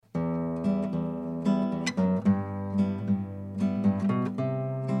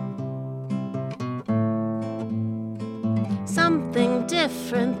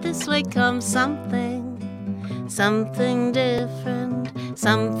different, this way comes something. Something different,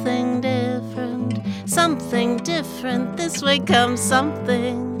 something different, something different, this way comes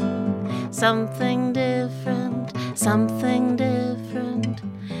something. Something different, something different.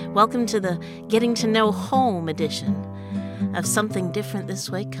 Welcome to the Getting to Know Home edition of Something Different This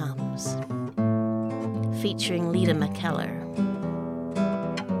Way Comes, featuring Ledah McKellar.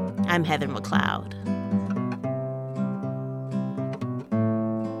 I'm Heather McLeod.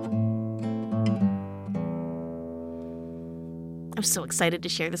 I'm so excited to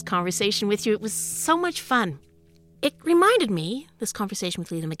share this conversation with you. It was so much fun. It reminded me, this conversation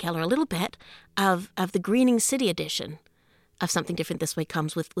with Ledah McKellar, a little bit of the Greening City edition of Something Different This Way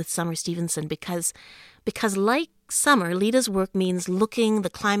Comes with Summer Stevenson, because like Summer, Ledah's work means looking the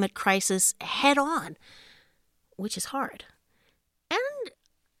climate crisis head on, which is hard. And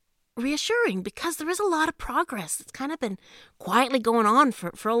reassuring, because there is a lot of progress that's kind of been quietly going on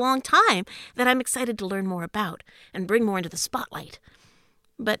for a long time that I'm excited to learn more about and bring more into the spotlight.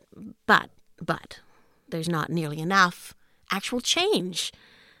 But there's not nearly enough actual change.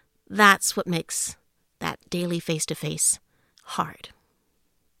 That's what makes that daily face-to-face hard.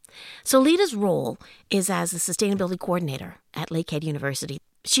 So Ledah's role is as the sustainability coordinator at Lakehead University.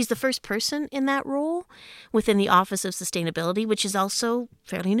 She's the first person in that role within the Office of Sustainability, which is also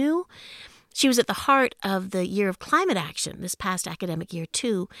fairly new. She was at the heart of the Year of Climate Action this past academic year,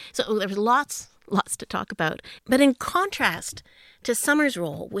 too. So there was lots to talk about. But in contrast to Summer's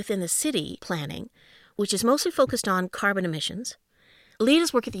role within the city planning, which is mostly focused on carbon emissions,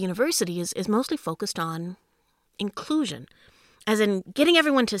 Ledah's work at the university is mostly focused on inclusion, as in getting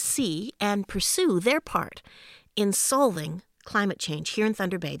everyone to see and pursue their part in solving climate change here in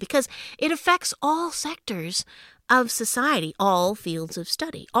Thunder Bay, because it affects all sectors of society, all fields of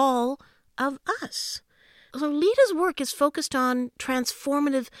study, all of us. So Ledah's work is focused on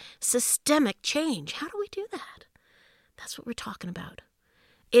transformative systemic change. How do we do that? That's what we're talking about.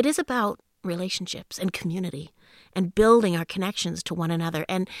 It is about relationships and community and building our connections to one another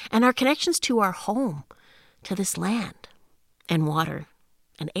and our connections to our home, to this land and water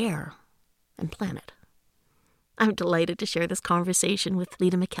and air and planet. I'm delighted to share this conversation with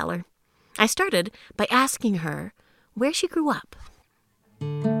Ledah McKellar. I started by asking her where she grew up.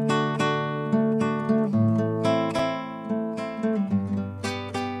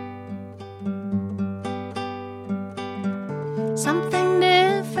 Something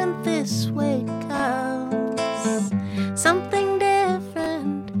different this way comes. Something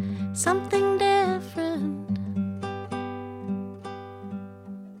different, something different.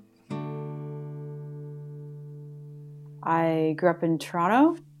 I grew up in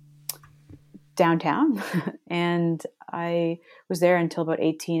Toronto, downtown, and I was there until about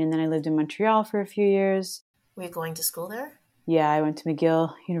 18, and then I lived in Montreal for a few years. Were you going to school there? Yeah, I went to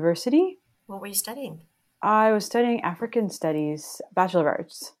McGill University. What were you studying? I was studying African Studies, Bachelor of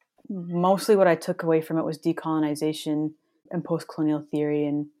Arts. Mostly what I took away from it was decolonization and post-colonial theory,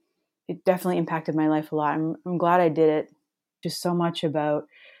 and it definitely impacted my life a lot. I'm glad I did it. Just so much about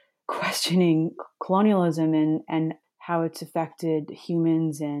questioning colonialism and how it's affected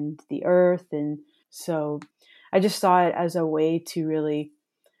humans and the earth. And so I just saw it as a way to really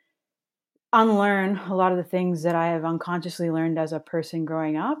unlearn a lot of the things that I have unconsciously learned as a person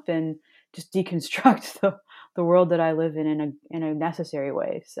growing up and just deconstruct the world that I live in a necessary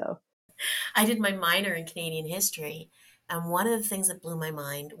way. So I did my minor in Canadian history, and one of the things that blew my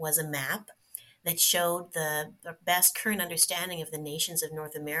mind was a map that showed the best current understanding of the nations of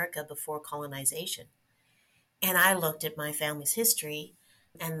North America before colonization. And I looked at my family's history,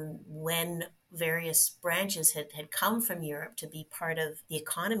 and when various branches had come from Europe to be part of the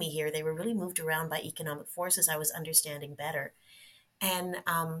economy here, they were really moved around by economic forces I was understanding better. And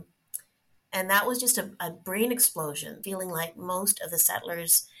that was just a brain explosion, feeling like most of the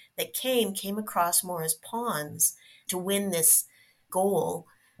settlers that came across more as pawns to win this goal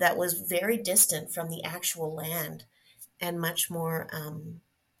that was very distant from the actual land and much more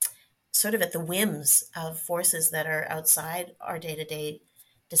sort of at the whims of forces that are outside our day-to-day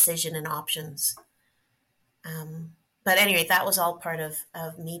decision and options. But anyway, that was all part of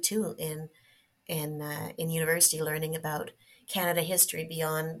me too in university, learning about Canada history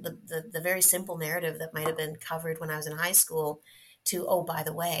beyond the very simple narrative that might have been covered when I was in high school to, oh, by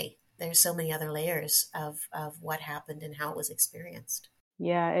the way, there's so many other layers of what happened and how it was experienced.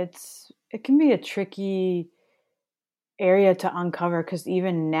 Yeah, it can be a tricky area to uncover, because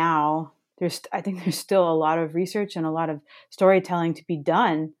even now I think there's still a lot of research and a lot of storytelling to be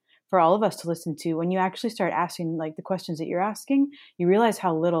done for all of us to listen to. When you actually start asking like the questions that you're asking, you realize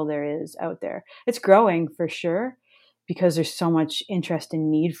how little there is out there. It's growing for sure, because there's so much interest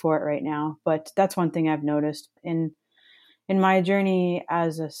and need for it right now. But that's one thing I've noticed in my journey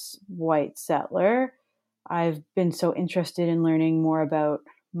as a white settler. I've been so interested in learning more about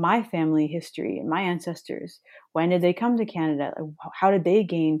my family history and my ancestors. When did they come to Canada? How did they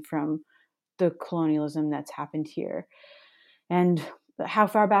gain from the colonialism that's happened here? And how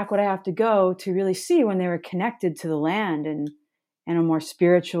far back would I have to go to really see when they were connected to the land and in a more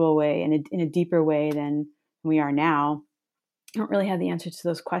spiritual way and in a deeper way than we are now? I don't really have the answer to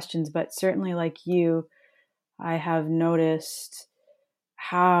those questions, but certainly like you, I have noticed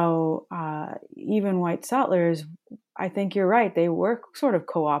how even white settlers, I think you're right, they were sort of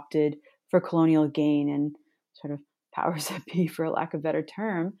co-opted for colonial gain and sort of powers that be, for lack of a better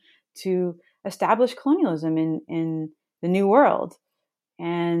term, to establish colonialism in the New World.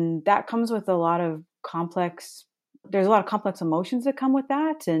 And that comes with there's a lot of complex emotions that come with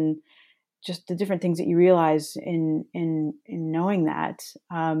that, and just the different things that you realize in knowing that.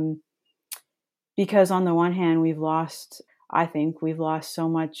 Because on the one hand, I think we've lost so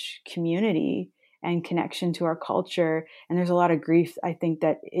much community and connection to our culture. And there's a lot of grief, I think,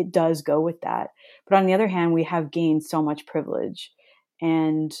 that it does go with that. But on the other hand, we have gained so much privilege,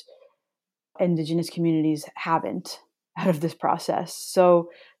 and Indigenous communities haven't out of this process. So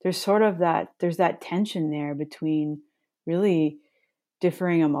there's that tension there between really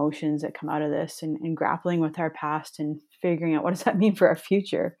differing emotions that come out of this, and grappling with our past and figuring out what does that mean for our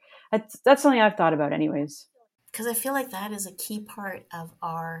future. That's something I've thought about anyways. Because I feel like that is a key part of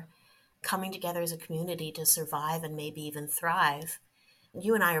our coming together as a community to survive and maybe even thrive.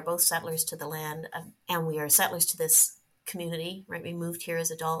 You and I are both settlers to the land, and we are settlers to this community, right? We moved here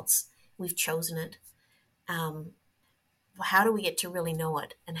as adults. We've chosen it. How do we get to really know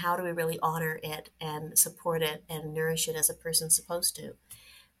it? And how do we really honor it and support it and nourish it as a person's supposed to?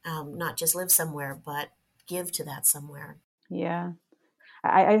 Not just live somewhere, but give to that somewhere. Yeah.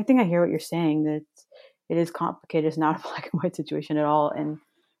 I think I hear what you're saying, that it is complicated. It's not a black and white situation at all. And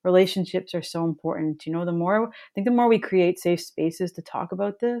relationships are so important. The more we create safe spaces to talk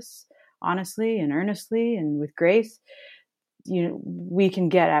about this honestly and earnestly and with grace, we can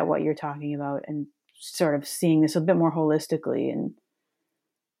get at what you're talking about and sort of seeing this a bit more holistically. And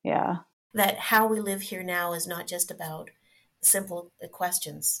yeah. That how we live here now is not just about simple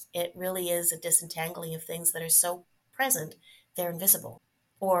questions. It really is a disentangling of things that are so present, they're invisible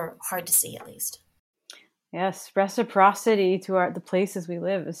or hard to see, at least. Yes, reciprocity to the places we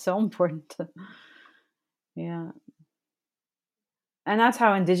live is so important. Yeah. And that's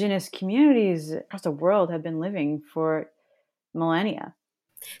how Indigenous communities across the world have been living for millennia.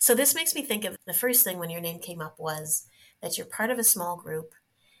 So this makes me think of the first thing when your name came up was that you're part of a small group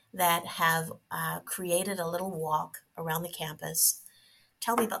that have created a little walk around the campus.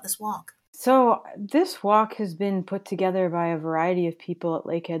 Tell me about this walk. So this walk has been put together by a variety of people at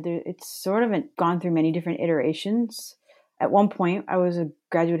Lakehead. It's sort of gone through many different iterations. At one point, I was a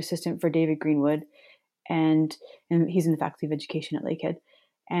graduate assistant for David Greenwood, and he's in the Faculty of Education at Lakehead.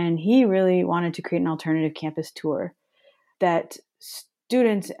 And he really wanted to create an alternative campus tour that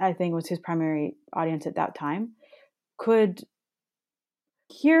students, I think was his primary audience at that time, could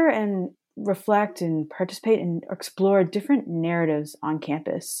hear and reflect and participate and explore different narratives on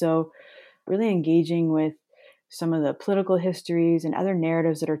campus. So really engaging with some of the political histories and other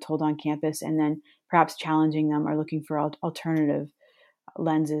narratives that are told on campus, and then perhaps challenging them or looking for alternative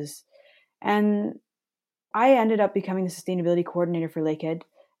lenses. And I ended up becoming the sustainability coordinator for Lakehead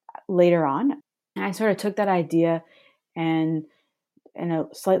later on. And I sort of took that idea and in a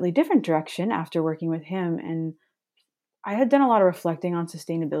slightly different direction after working with him. And I had done a lot of reflecting on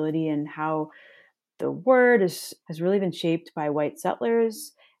sustainability and how the word has really been shaped by white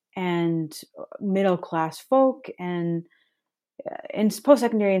settlers and middle-class folk. And in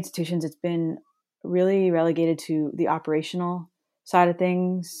post-secondary institutions, it's been really relegated to the operational side of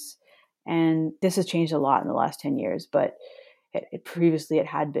things. And this has changed a lot in the last 10 years, but previously it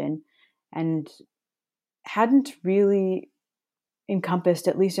had been, and hadn't really encompassed,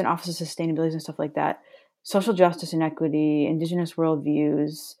 at least in Office of Sustainability and stuff like that, social justice and equity, Indigenous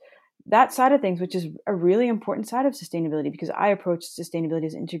worldviews, that side of things, which is a really important side of sustainability, because I approach sustainability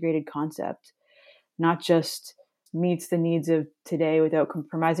as an integrated concept, not just meets the needs of today without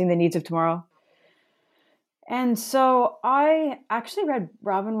compromising the needs of tomorrow. And so I actually read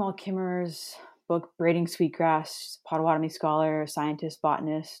Robin Wall Kimmerer's book, Braiding Sweetgrass, Potawatomi scholar, scientist,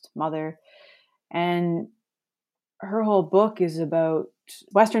 botanist, mother. And her whole book is about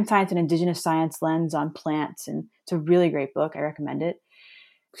Western science and Indigenous science lens on plants. And it's a really great book. I recommend it.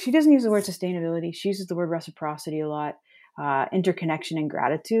 She doesn't use the word sustainability. She uses the word reciprocity a lot. interconnection, and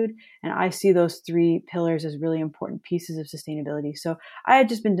gratitude. And I see those three pillars as really important pieces of sustainability. So I had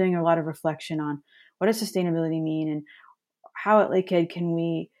just been doing a lot of reflection on what does sustainability mean, and how at Lakehead can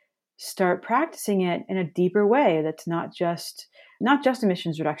we start practicing it in a deeper way that's not just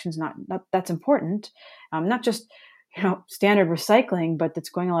emissions reductions, not that's important, not just standard recycling, but that's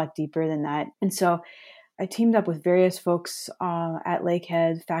going a lot deeper than that. And so I teamed up with various folks at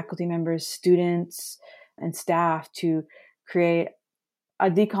Lakehead, faculty members, students, and staff to create a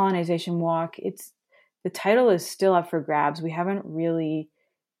decolonization walk. The title is still up for grabs. We haven't really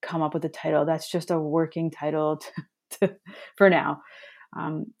come up with a title. That's just a working title for now.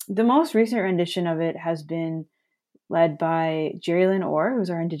 The most recent rendition of it has been led by Jerry Lynn Orr, who's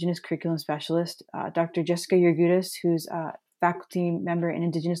our Indigenous curriculum specialist, Dr. Jessica Yergudis, who's a faculty member in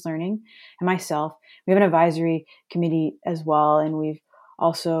Indigenous learning, and myself. We have an advisory committee as well, and we've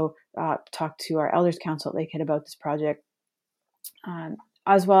also talked to our Elders Council at Lakehead about this project.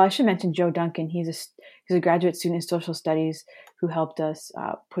 As well, I should mention Joe Duncan. He's a graduate student in social studies who helped us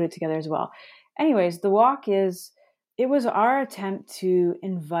put it together as well. Anyways, the walk it was our attempt to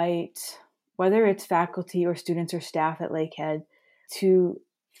invite, whether it's faculty or students or staff at Lakehead, to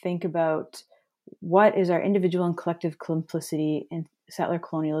think about what is our individual and collective complicity in settler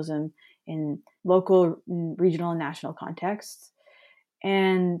colonialism in local, regional, and national contexts,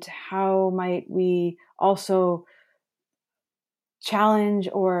 and how might we also challenge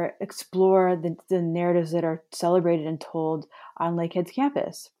or explore the narratives that are celebrated and told on Lakehead's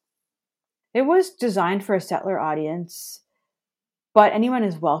campus. It was designed for a settler audience, but anyone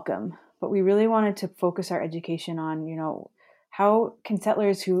is welcome. But we really wanted to focus our education on, how can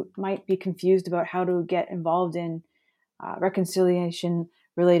settlers who might be confused about how to get involved in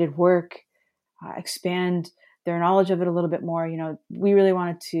reconciliation-related work expand their knowledge of it a little bit more. We really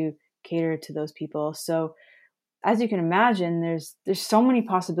wanted to cater to those people. So as you can imagine, there's so many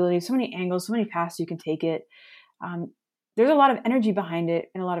possibilities, so many angles, so many paths you can take it. There's a lot of energy behind it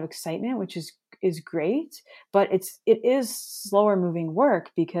and a lot of excitement, which is great, but it is slower moving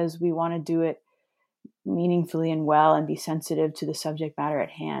work because we want to do it meaningfully and well and be sensitive to the subject matter at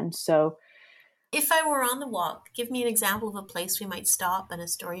hand. So if I were on the walk, give me an example of a place we might stop and a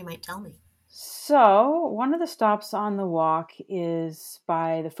story you might tell me. So one of the stops on the walk is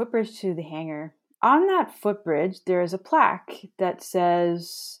by the footbridge to the hangar. On that footbridge, there is a plaque that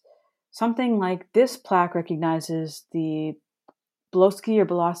says something like, this plaque recognizes the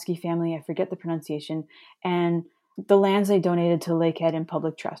Bolosky family, I forget the pronunciation, and the lands they donated to Lakehead in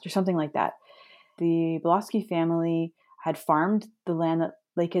public trust, or something like that. The Bolosky family had farmed the land that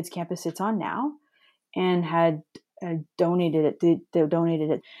Lakehead's campus sits on now, and had donated it. They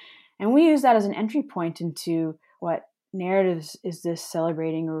donated it. And we use that as an entry point into what narratives is this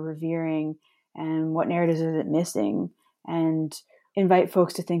celebrating or revering, and what narratives is it missing, and invite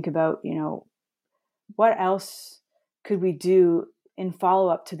folks to think about, what else could we do in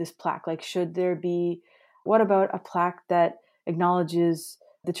follow-up to this plaque? Like, what about a plaque that acknowledges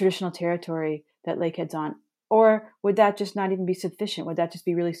the traditional territory that Lakehead's on? Or would that just not even be sufficient? Would that just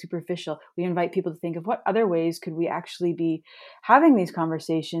be really superficial? We invite people to think of what other ways could we actually be having these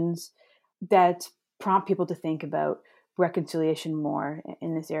conversations that prompt people to think about reconciliation more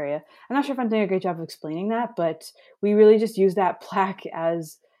in this area. I'm not sure if I'm doing a great job of explaining that, but we really just use that plaque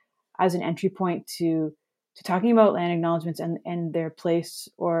as an entry point to talking about land acknowledgements and their place,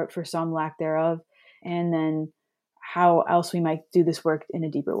 or for some lack thereof, and then how else we might do this work in a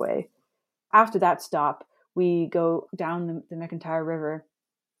deeper way. After that stop, we go down the McIntyre River,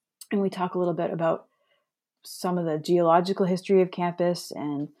 and we talk a little bit about some of the geological history of campus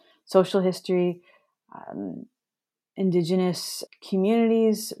and social history. Indigenous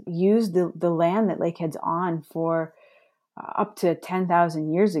communities use the land that Lakehead's on for up to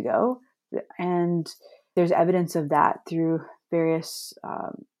 10,000 years ago. And there's evidence of that through various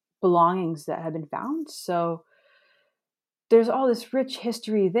belongings that have been found. So there's all this rich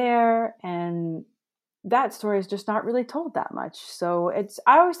history there, and that story is just not really told that much. So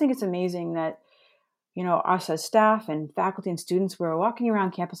I always think it's amazing that, us as staff and faculty and students, we're walking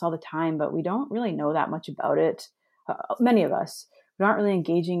around campus all the time, but we don't really know that much about it. Many of us, we aren't really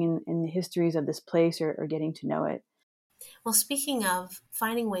engaging in the histories of this place or getting to know it. Well, speaking of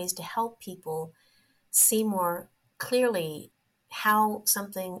finding ways to help people see more clearly how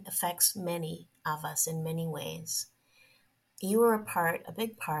something affects many of us in many ways, you were a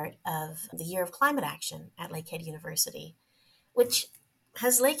big part of the Year of Climate Action at Lakehead University, which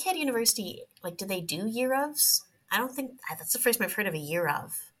has Lakehead University, do they do year ofs? I don't think, that's the first time I've heard of a year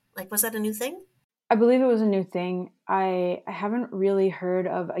of. Was that a new thing? I believe it was a new thing. I haven't really heard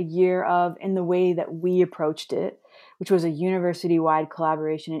of a year of in the way that we approached it, which was a university-wide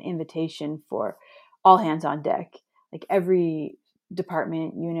collaboration and invitation for all hands on deck, like every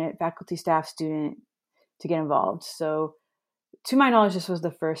department, unit, faculty, staff, student to get involved. So to my knowledge, this was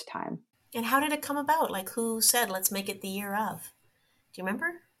the first time. And how did it come about? Like, who said, let's make it the year of? Do you remember?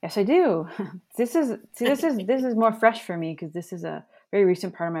 Yes, I do. This is more fresh for me because this is a very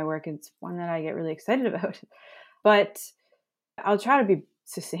recent part of my work. It's one that I get really excited about. But I'll try to be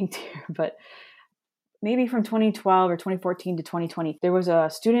succinct here. But maybe from 2012 or 2014 to 2020, there was a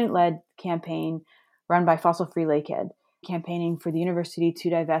student-led campaign run by Fossil Free Lakehead, campaigning for the university to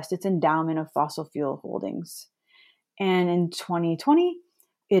divest its endowment of fossil fuel holdings. And in 2020,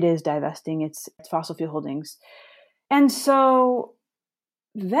 it is divesting its fossil fuel holdings. And so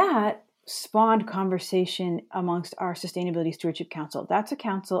that spawned conversation amongst our Sustainability Stewardship Council. That's a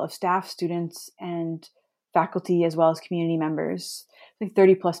council of staff, students, and faculty, as well as community members. Like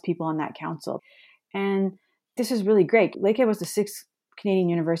 30 plus people on that council. And this is really great. Lakehead was the 6th Canadian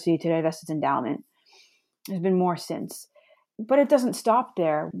university to divest its endowment. There's been more since. But it doesn't stop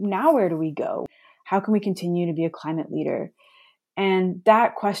there. Now where do we go? How can we continue to be a climate leader? And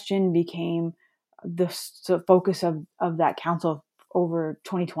that question became the focus of that council over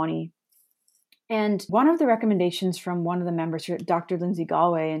 2020. And one of the recommendations from one of the members, Dr. Lindsay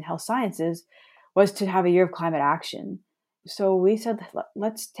Galway in Health Sciences, was to have a year of climate action. So we said,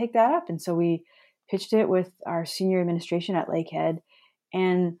 let's take that up. And so we pitched it with our senior administration at Lakehead.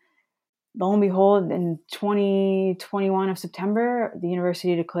 And lo and behold, in 2021 of September, the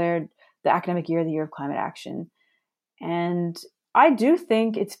university declared the academic year the year of climate action. And I do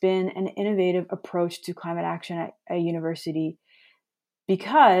think it's been an innovative approach to climate action at a university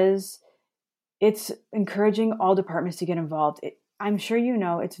because it's encouraging all departments to get involved. I'm sure you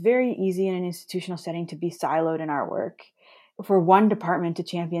know it's very easy in an institutional setting to be siloed in our work. For one department to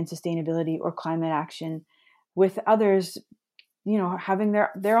champion sustainability or climate action, with others, having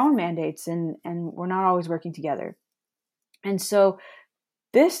their own mandates, and we're not always working together. And so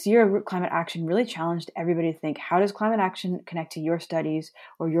this year of climate action really challenged everybody to think, how does climate action connect to your studies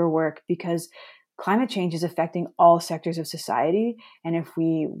or your work? Because climate change is affecting all sectors of society. And if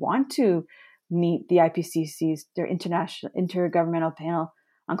we want to meet the IPCC's, their international intergovernmental panel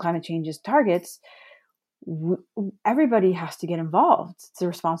on climate change's targets, everybody has to get involved. It's the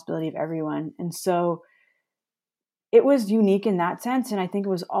responsibility of everyone. And so it was unique in that sense. And I think it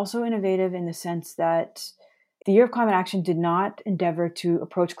was also innovative in the sense that the Year of Climate Action did not endeavor to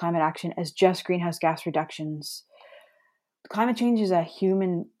approach climate action as just greenhouse gas reductions. Climate change is a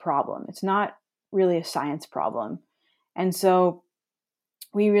human problem. It's not really a science problem. And so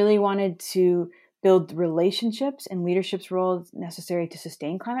we really wanted to build relationships and leadership's roles necessary to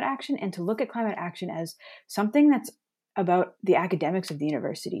sustain climate action, and to look at climate action as something that's about the academics of the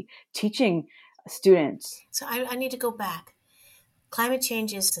university, teaching students. So I need to go back. Climate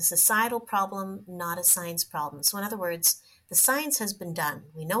change is a societal problem, not a science problem. So in other words, the science has been done.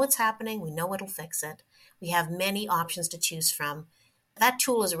 We know what's happening. We know what'll fix it. We have many options to choose from. That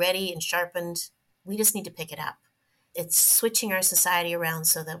tool is ready and sharpened. We just need to pick it up. It's switching our society around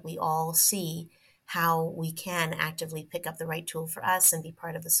so that we all see how we can actively pick up the right tool for us and be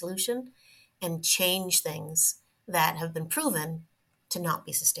part of the solution and change things that have been proven to not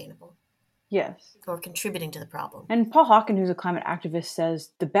be sustainable. Yes. Or contributing to the problem. And Paul Hawken, who's a climate activist,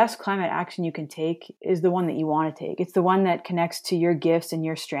 says the best climate action you can take is the one that you want to take. It's the one that connects to your gifts and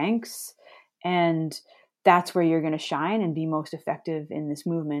your strengths. And that's where you're going to shine and be most effective in this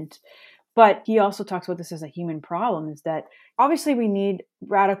movement. But he also talks about this as a human problem, is that obviously we need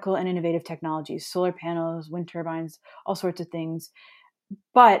radical and innovative technologies, solar panels, wind turbines, all sorts of things.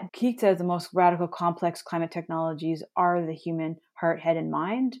 But he says the most radical, complex climate technologies are the human heart, head, and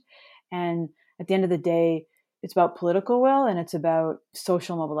mind. And at the end of the day, it's about political will and it's about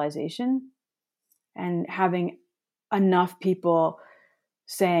social mobilization and having enough people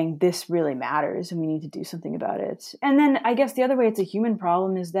saying this really matters and we need to do something about it. And then I guess the other way it's a human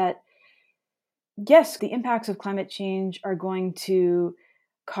problem is that, yes, the impacts of climate change are going to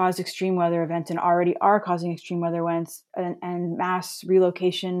cause extreme weather events and already are causing extreme weather events and mass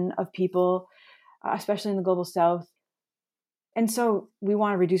relocation of people, especially in the global south. And so we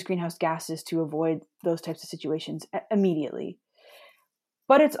want to reduce greenhouse gases to avoid those types of situations immediately.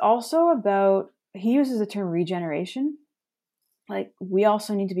 But it's also about, he uses the term regeneration. Like, we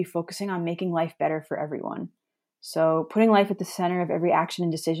also need to be focusing on making life better for everyone. So putting life at the center of every action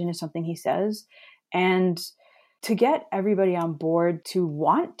and decision is something he says. And to get everybody on board to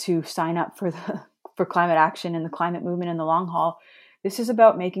want to sign up for climate action and the climate movement in the long haul, this is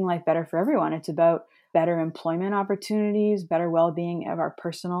about making life better for everyone. It's about better employment opportunities, better well-being of our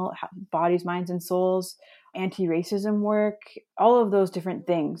personal bodies, minds, and souls, anti-racism work, all of those different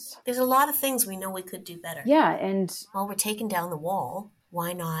things. There's a lot of things we know we could do better. Yeah, and while we're taking down the wall,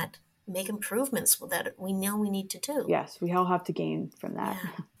 why not make improvements that we know we need to do? Yes, we all have to gain from that. Yeah.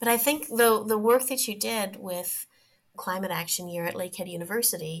 But I think the work that you did with Climate Action Year at Lakehead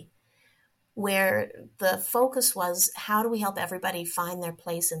University, where the focus was how do we help everybody find their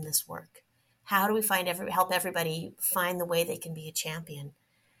place in this work? How do we help everybody find the way they can be a champion?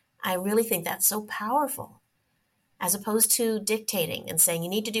 I really think that's so powerful, as opposed to dictating and saying you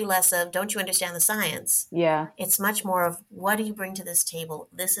need to do less of, don't you understand the science? Yeah. It's much more of, what do you bring to this table?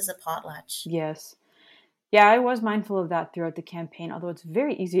 This is a potlatch. Yes. Yeah, I was mindful of that throughout the campaign, although it's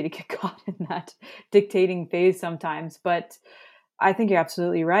very easy to get caught in that dictating phase sometimes. But I think you're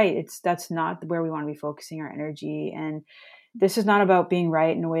absolutely right. That's not where we want to be focusing our energy. And this is not about being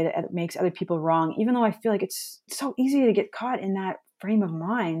right in a way that makes other people wrong, even though I feel like it's so easy to get caught in that frame of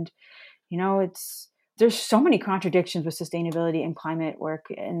mind. There's so many contradictions with sustainability and climate work.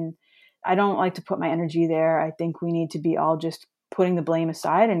 And I don't like to put my energy there. I think we need to be all just putting the blame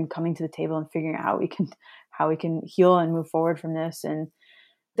aside and coming to the table and figuring out how we can heal and move forward from this. And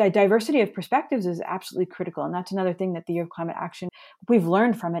the diversity of perspectives is absolutely critical. And that's another thing that the Year of Climate Action, we've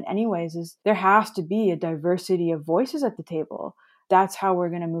learned from it anyways, is there has to be a diversity of voices at the table. That's how we're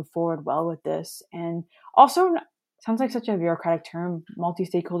going to move forward well with this. And also, sounds like such a bureaucratic term,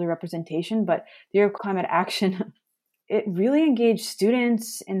 multi-stakeholder representation, but the Year of Climate Action, it really engaged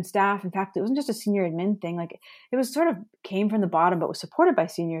students and staff. In fact, it wasn't just a senior admin thing. Like, it was sort of came from the bottom, but was supported by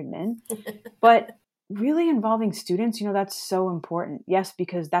senior admin. But really involving students, that's so important. Yes,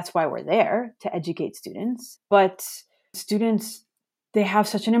 because that's why we're there, to educate students. But students, they have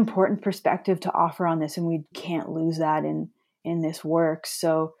such an important perspective to offer on this, and we can't lose that in this work.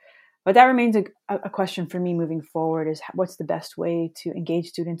 So, but that remains a question for me moving forward, is what's the best way to engage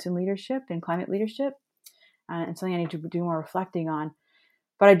students in leadership and climate leadership? And something I need to do more reflecting on.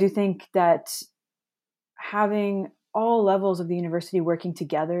 But I do think that having all levels of the university working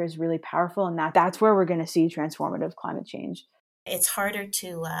together is really powerful, and that's where we're going to see transformative climate change. It's harder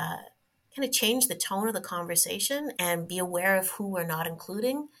to kind of change the tone of the conversation and be aware of who we're not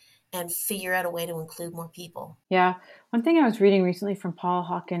including and figure out a way to include more people. Yeah. One thing I was reading recently from Paul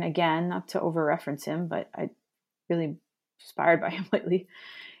Hawken, again, not to over-reference him, but I really inspired by him lately.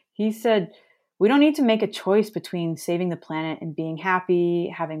 He said, we don't need to make a choice between saving the planet and being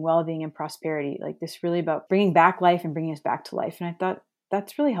happy, having well-being and prosperity. Like, this really about bringing back life and bringing us back to life. And I thought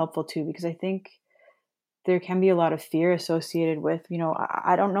that's really helpful too, because I think there can be a lot of fear associated with,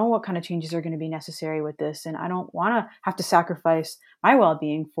 I don't know what kind of changes are going to be necessary with this. And I don't want to have to sacrifice my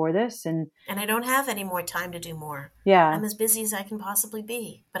well-being for this. And I don't have any more time to do more. Yeah. I'm as busy as I can possibly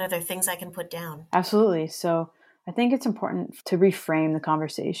be, but are there things I can put down? Absolutely. So I think it's important to reframe the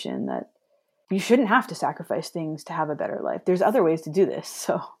conversation that you shouldn't have to sacrifice things to have a better life. There's other ways to do this.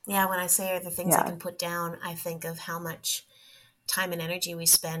 So yeah, when I say are the things I can put down, I think of how much time and energy we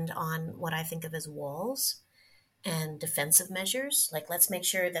spend on what I think of as walls and defensive measures. Like, let's make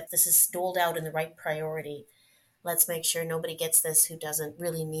sure that this is doled out in the right priority. Let's make sure nobody gets this who doesn't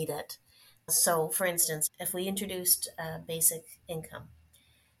really need it. So, for instance, if we introduced a basic income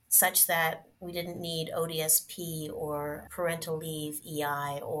such that we didn't need ODSP or parental leave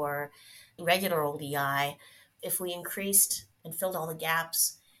EI or regular old EI, if we increased and filled all the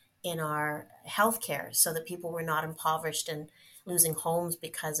gaps in our healthcare so that people were not impoverished and losing homes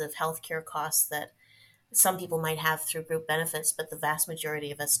because of healthcare costs that some people might have through group benefits, but the vast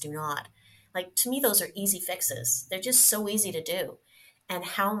majority of us do not. Like, to me, those are easy fixes. They're just so easy to do. And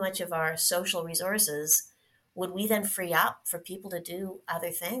how much of our social resources would we then free up for people to do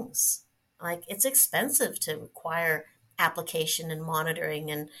other things? Like, it's expensive to require application and monitoring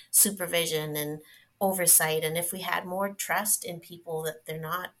and supervision and oversight. And if we had more trust in people that they're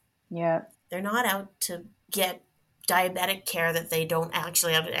not out to get diabetic care that they don't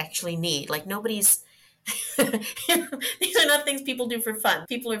actually need. Like, nobody's these are not things people do for fun.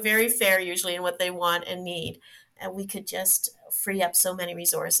 People are very fair usually in what they want and need. And we could just free up so many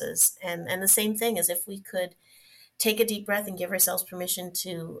resources. And the same thing is if we could take a deep breath and give ourselves permission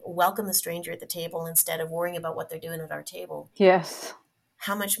to welcome the stranger at the table instead of worrying about what they're doing at our table. Yes.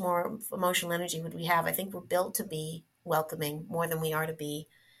 How much more emotional energy would we have? I think we're built to be welcoming more than we are to be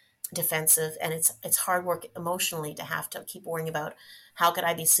defensive. And it's hard work emotionally to have to keep worrying about how could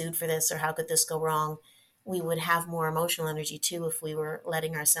I be sued for this or how could this go wrong. We would have more emotional energy too if we were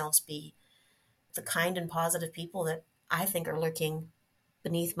letting ourselves be the kind and positive people that I think are lurking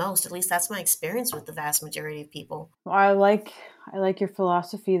beneath most. At least that's my experience with the vast majority of people. Well, I like your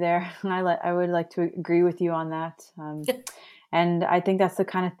philosophy there. I would like to agree with you on that. And I think that's the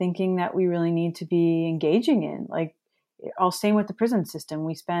kind of thinking that we really need to be engaging in. Like, all same with the prison system.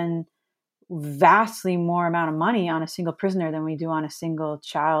 We spend vastly more amount of money on a single prisoner than we do on a single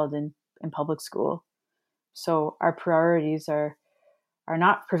child in public school. So our priorities are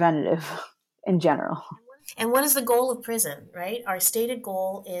not preventative in general. And what is the goal of prison, right? Our stated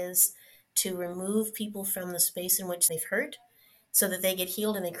goal is to remove people from the space in which they've hurt so that they get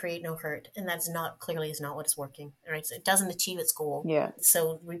healed and they create no hurt. And that's not, clearly is not what is working, right? So it doesn't achieve its goal. Yeah.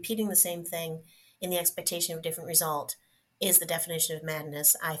 So repeating the same thing in the expectation of a different result is the definition of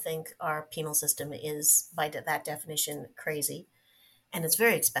madness. I think our penal system is, by that definition, crazy. And it's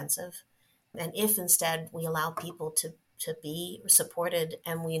very expensive. And if instead we allow people to be supported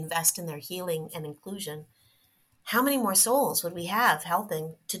and we invest in their healing and inclusion, how many more souls would we have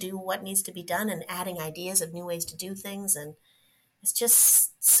helping to do what needs to be done and adding ideas of new ways to do things? And it's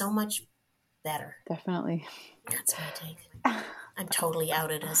just so much better. Definitely. That's my take. I'm totally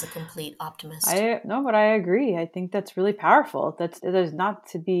outed as a complete optimist. But I agree. I think that's really powerful. That is not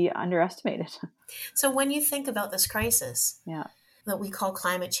to be underestimated. So when you think about this crisis that we call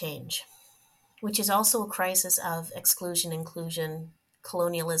climate change, which is also a crisis of exclusion, inclusion,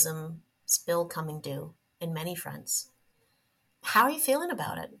 colonialism, spill coming due in many fronts, how are you feeling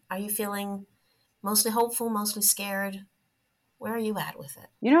about it? Are you feeling mostly hopeful, mostly scared? Where are you at with it?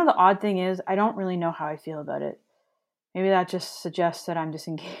 The odd thing is, I don't really know how I feel about it. Maybe that just suggests that I'm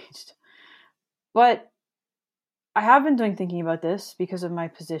disengaged. But I have been thinking about this because of my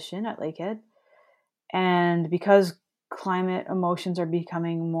position at Lakehead, and because climate emotions are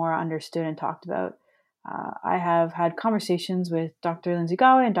becoming more understood and talked about. I have had conversations with Dr. Lindsay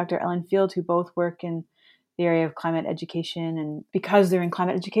Gawe and Dr. Ellen Field, who both work in the area of climate education, and because they're in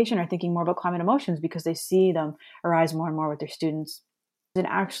climate education, are thinking more about climate emotions because they see them arise more and more with their students. And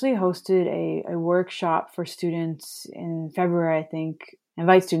actually hosted a workshop for students in February, I think,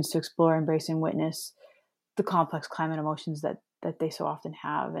 invite students to explore, embrace, and witness the complex climate emotions that they so often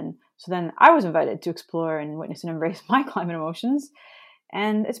have. And so then I was invited to explore and witness and embrace my climate emotions.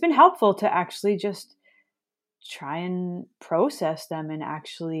 And it's been helpful to actually just try and process them and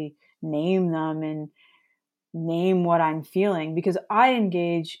actually name them and name what I'm feeling, because I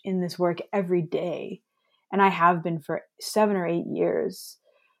engage in this work every day, and I have been for 7 or 8 years.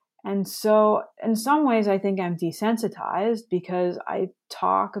 And so in some ways, I think I'm desensitized because I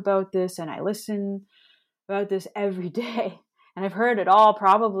talk about this and I listen about this every day. And I've heard it all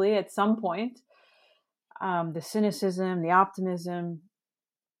probably at some point. The cynicism, the optimism.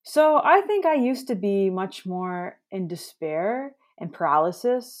 So I think I used to be much more in despair and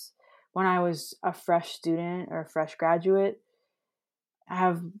paralysis when I was a fresh student or a fresh graduate. I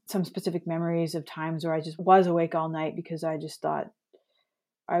have some specific memories of times where I just was awake all night because I just thought,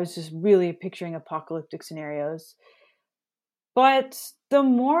 I was just really picturing apocalyptic scenarios. But the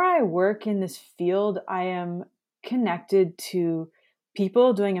more I work in this field, I am connected to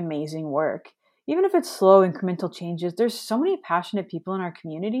people doing amazing work. Even if it's slow, incremental changes, there's so many passionate people in our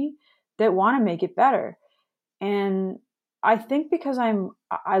community that want to make it better. And I think because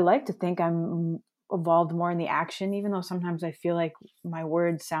I like to think I'm involved more in the action, even though sometimes I feel like my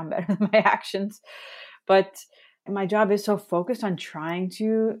words sound better than my actions. But my job is so focused on trying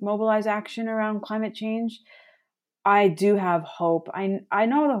to mobilize action around climate change. I do have hope. I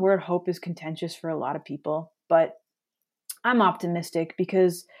know the word hope is contentious for a lot of people, but I'm optimistic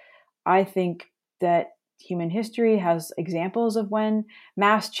because I think that human history has examples of when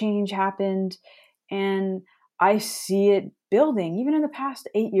mass change happened, and I see it building. Even in the past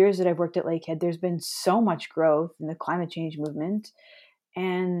 8 years that I've worked at Lakehead, there's been so much growth in the climate change movement,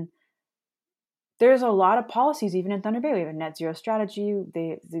 and there's a lot of policies even in Thunder Bay. We have a net zero strategy.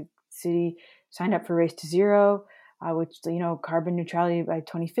 The city signed up for Race to Zero, which, carbon neutrality by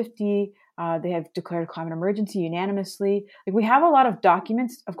 2050. They have declared a climate emergency unanimously. Like, we have a lot of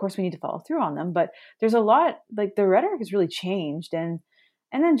documents. Of course, we need to follow through on them, but there's a lot, like, the rhetoric has really changed. And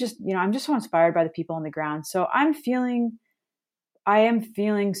then just, I'm just so inspired by the people on the ground. So I am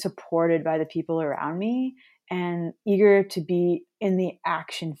feeling supported by the people around me and eager to be in the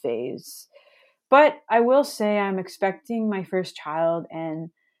action phase. But I will say I'm expecting my first child,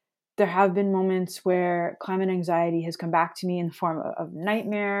 and there have been moments where climate anxiety has come back to me in the form of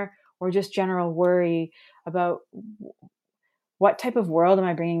nightmare or just general worry about what type of world am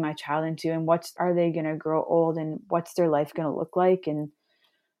I bringing my child into, and are they going to grow old, and what's their life going to look like? And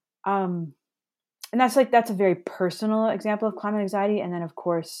that's a very personal example of climate anxiety. And then of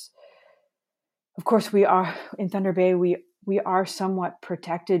course we are in Thunder Bay. We we are somewhat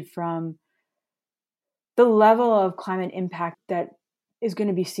protected from the level of climate impact that is going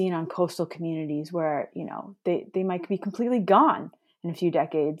to be seen on coastal communities where, they might be completely gone in a few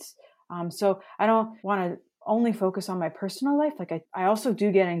decades. So I don't want to only focus on my personal life. Like I also do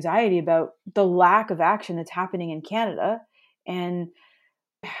get anxiety about the lack of action that's happening in Canada and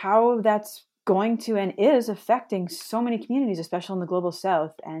how that's going to and is affecting so many communities, especially in the global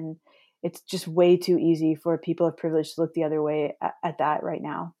south. And it's just way too easy for people of privilege to look the other way at that right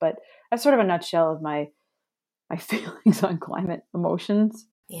now. But that's sort of a nutshell of my feelings on climate emotions.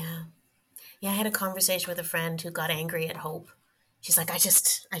 Yeah. Yeah, I had a conversation with a friend who got angry at hope. She's like, I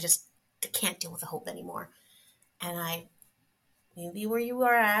just can't deal with the hope anymore. And I maybe where you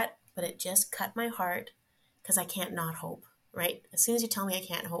are at, but it just cut my heart because I can't not hope, right? As soon as you tell me I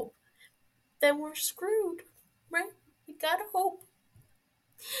can't hope, then we're screwed, right? You gotta hope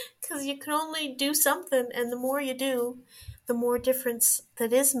because you can only do something, and the more you do, the more difference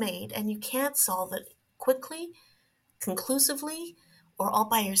that is made, and you can't solve it quickly, conclusively, or all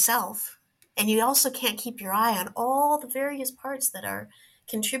by yourself. And you also can't keep your eye on all the various parts that are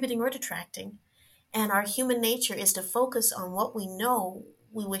contributing or detracting. And our human nature is to focus on what we know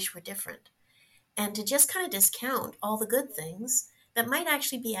we wish were different and to just kind of discount all the good things that might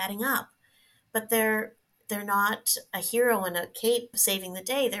actually be adding up. But they're not a hero in a cape saving the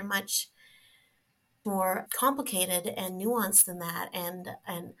day. They're much more complicated and nuanced than that. And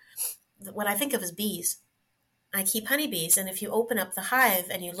what I think of as bees. I keep honeybees, and if you open up the hive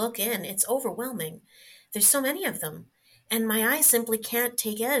and you look in, it's overwhelming. There's so many of them. And my eyes simply can't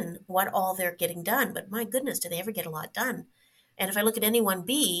take in what all they're getting done. But my goodness, do they ever get a lot done? And if I look at any one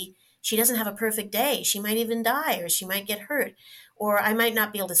bee, she doesn't have a perfect day. She might even die, or she might get hurt, or I might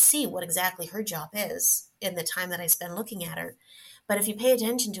not be able to see what exactly her job is in the time that I spend looking at her. But if you pay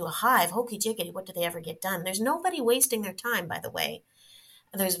attention to a hive, hokey jiggity, what do they ever get done? There's nobody wasting their time, by the way.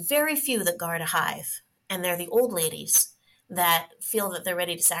 There's very few that guard a hive, and they're the old ladies that feel that they're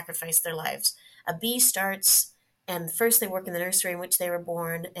ready to sacrifice their lives. A bee starts, and first they work in the nursery in which they were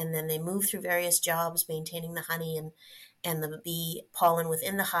born, and then they move through various jobs, maintaining the honey and the bee pollen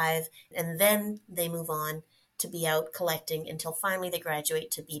within the hive, and then they move on to be out collecting until finally they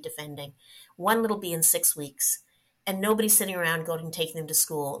graduate to bee defending. One little bee in 6 weeks, and nobody's sitting around going and taking them to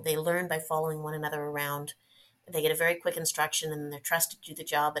school. They learn by following one another around. They get a very quick instruction and they're trusted to do the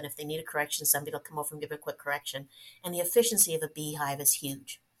job. And if they need a correction, somebody will come over and give a quick correction. And the efficiency of a beehive is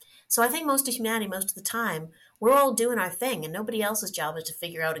huge. So I think most of humanity, most of the time, we're all doing our thing and nobody else's job is to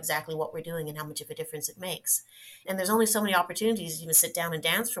figure out exactly what we're doing and how much of a difference it makes. And there's only so many opportunities you can sit down and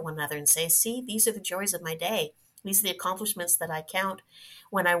dance for one another and say, see, these are the joys of my day. These are the accomplishments that I count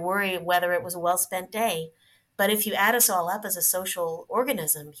when I worry whether it was a well-spent day. But if you add us all up as a social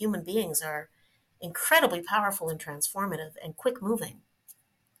organism, human beings are incredibly powerful and transformative and quick moving.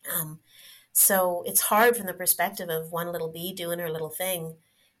 So it's hard from the perspective of one little bee doing her little thing.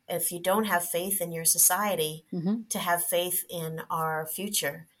 If you don't have faith in your society, to have faith in our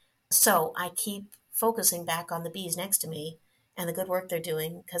future. So I keep focusing back on the bees next to me and the good work they're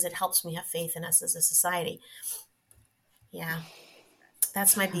doing because it helps me have faith in us as a society. Yeah,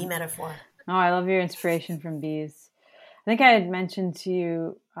 that's my bee metaphor. Oh, I love your inspiration from bees. I think I had mentioned to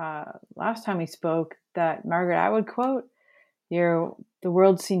you last time we spoke that Margaret Atwood quote, the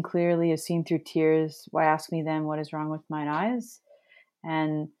world seen clearly is seen through tears. Why ask me then what is wrong with mine eyes?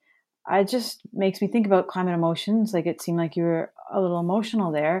 And it just makes me think about climate emotions. Like it seemed like you were a little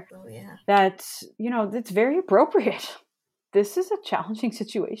emotional there. Oh, yeah. That's very appropriate. This is a challenging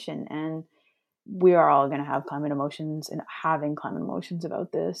situation and we are all going to have climate emotions and having climate emotions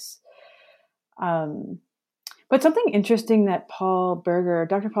about this. But something interesting that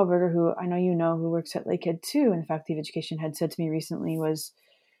Dr. Paul Berger, who I know you know, who works at Lakehead too, in fact, Education, had said to me recently was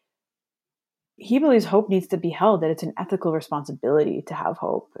he believes hope needs to be held, that it's an ethical responsibility to have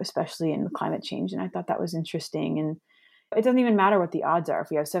hope, especially in climate change. And I thought that was interesting. And it doesn't even matter what the odds are. If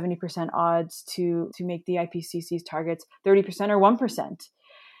we have 70% odds to make the IPCC's targets, 30% or 1%,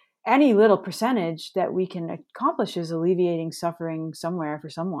 any little percentage that we can accomplish is alleviating suffering somewhere for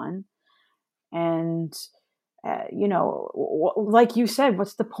someone. And like you said,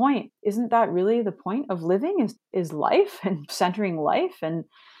 what's the point? Isn't that really the point of living is life and centering life? And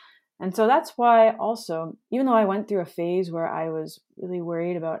so that's why also, even though I went through a phase where I was really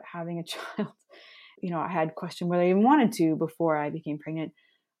worried about having a child, I had questioned whether I even wanted to before I became pregnant.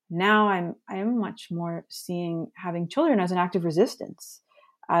 Now I am much more seeing having children as an act of resistance,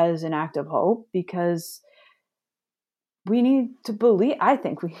 as an act of hope, because I think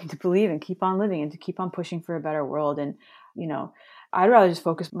we need to believe and keep on living and to keep on pushing for a better world. And, I'd rather just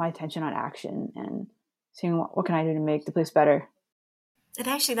focus my attention on action. And seeing what can I do to make the place better. And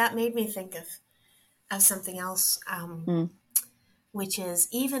actually, that made me think of something else, which is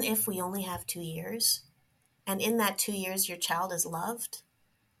even if we only have 2 years, and in that 2 years your child is loved,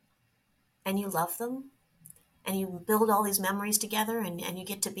 and you love them, and you build all these memories together, and you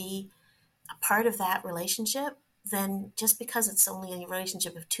get to be a part of that relationship, then just because it's only a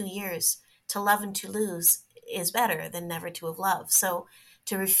relationship of 2 years, to love and to lose is better than never to have loved. So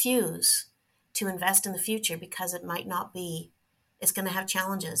to refuse to invest in the future because it might not be, it's going to have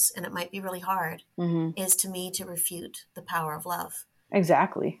challenges and it might be really hard, is to me to refute the power of love.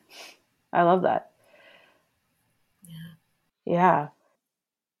 Exactly. I love that. Yeah.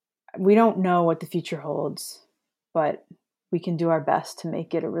 We don't know what the future holds, but we can do our best to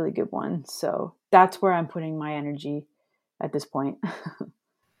make it a really good one. So that's where I'm putting my energy at this point.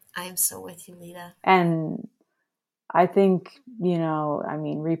 I am so with you, Ledah. And I think,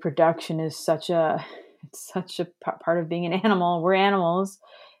 reproduction is such a part of being an animal. We're animals.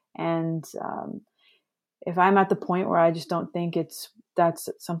 And if I'm at the point where I just don't think that's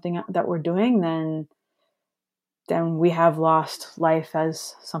something that we're doing, then we have lost life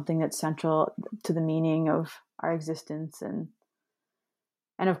as something that's central to the meaning of our existence. And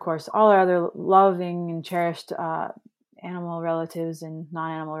of course, all our other loving and cherished animal relatives and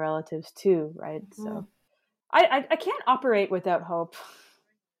non-animal relatives too, right? So I can't operate without hope.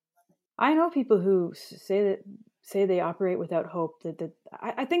 I know people who say they operate without hope.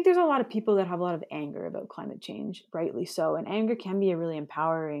 I think there's a lot of people that have a lot of anger about climate change, rightly so. And anger can be a really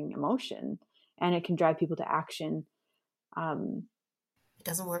empowering emotion, and it can drive people to action. It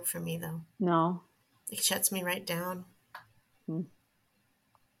doesn't work for me, though. No. It shuts me right down.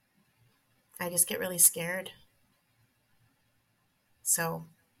 I just get really scared. So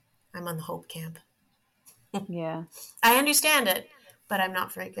I'm on the hope camp. Yeah. I understand it, but I'm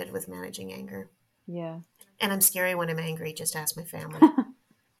not very good with managing anger. Yeah. And I'm scary when I'm angry. Just ask my family.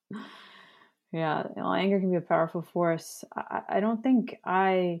 Yeah. Anger can be a powerful force. I don't think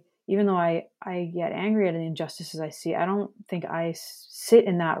even though I get angry at the injustices I see, I don't think I sit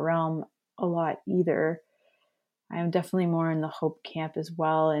in that realm a lot either. I am definitely more in the hope camp as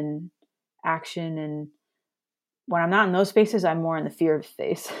well, and action. And when I'm not in those spaces, I'm more in the fear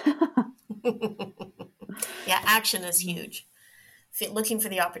space. Yeah, action is huge. Looking for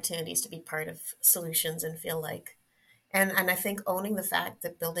the opportunities to be part of solutions and feel like, and I think owning the fact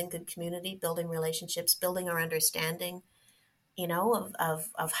that building good community, building relationships, building our understanding,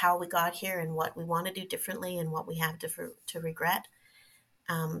 of how we got here and what we want to do differently and what we have to regret,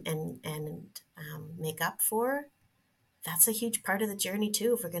 and make up for. That's a huge part of the journey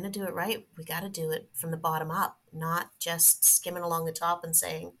too. If we're going to do it right, we got to do it from the bottom up, not just skimming along the top and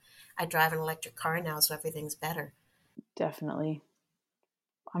saying, I drive an electric car now, so everything's better. Definitely.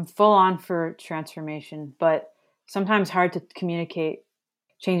 I'm full on for transformation, but sometimes hard to communicate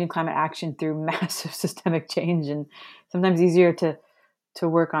change in climate action through massive systemic change, and sometimes easier to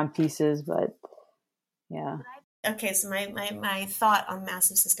work on pieces, but yeah. Okay, so my thought on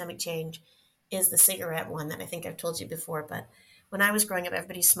massive systemic change is the cigarette one that I think I've told you before, but when I was growing up,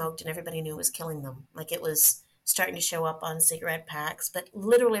 everybody smoked and everybody knew it was killing them. Like it was starting to show up on cigarette packs, but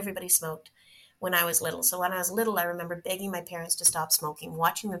literally everybody smoked when I was little. So when I was little, I remember begging my parents to stop smoking,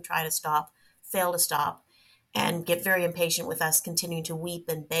 watching them try to stop, fail to stop, and get very impatient with us continuing to weep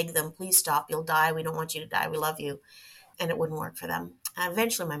and beg them, please stop, you'll die, we don't want you to die, we love you. And it wouldn't work for them.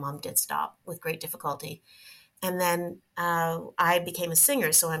 Eventually, my mom did stop with great difficulty. And then I became a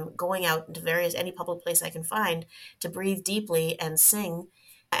singer. So I'm going out into any public place I can find to breathe deeply and sing.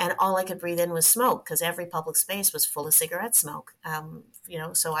 And all I could breathe in was smoke because every public space was full of cigarette smoke.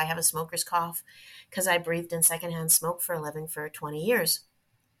 So I have a smoker's cough because I breathed in secondhand smoke for a living for 20 years.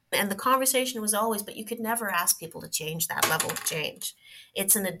 And the conversation was always, but you could never ask people to change that level of change.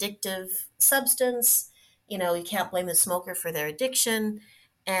 It's an addictive substance. You can't blame the smoker for their addiction.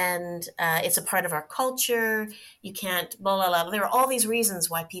 And it's a part of our culture. You can't, blah, blah, blah. There are all these reasons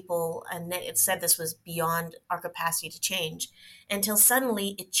why people, and it said this was beyond our capacity to change, until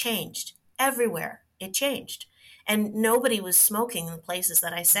suddenly it changed. Everywhere it changed. And nobody was smoking in the places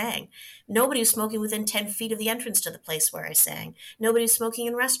that I sang. Nobody was smoking within 10 feet of the entrance to the place where I sang. Nobody was smoking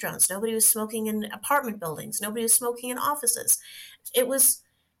in restaurants. Nobody was smoking in apartment buildings. Nobody was smoking in offices. It was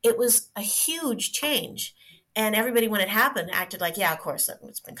a huge change. And everybody, when it happened, acted like, yeah, of course,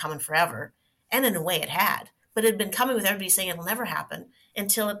 it's been coming forever. And in a way it had. But it had been coming with everybody saying it'll never happen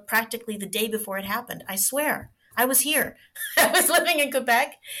until practically the day before it happened. I swear. I was here. I was living in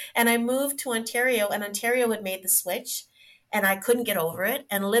Quebec, and I moved to Ontario, and Ontario had made the switch, and I couldn't get over it.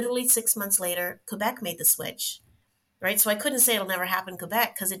 And literally 6 months later, Quebec made the switch, right? So I couldn't say it'll never happen in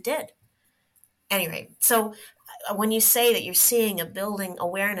Quebec because it did. Anyway, so when you say that you're seeing a building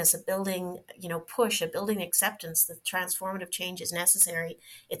awareness, a building, push, a building acceptance, that transformative change is necessary,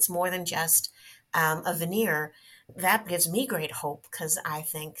 it's more than just a veneer. That gives me great hope because I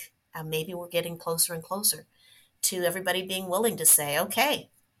think maybe we're getting closer and closer to everybody being willing to say, okay,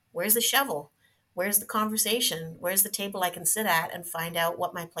 where's the shovel? Where's the conversation? Where's the table I can sit at and find out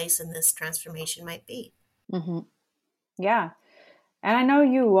what my place in this transformation might be? Mm-hmm. Yeah. And I know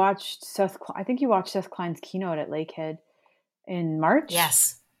you watched I think you watched Seth Klein's keynote at Lakehead in March.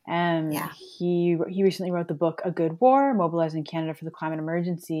 Yes. And Yeah. he recently wrote the book A Good War, Mobilizing Canada for the Climate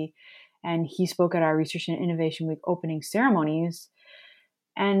Emergency. And he spoke at our Research and Innovation Week opening ceremonies.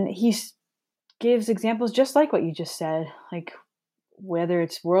 And he gives examples just like what you just said, like whether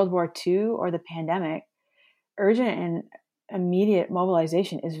it's World War II or the pandemic, urgent and immediate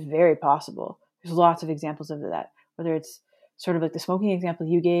mobilization is very possible. There's lots of examples of that, whether it's sort of like the smoking example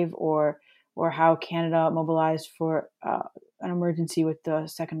you gave, or how Canada mobilized for an emergency with the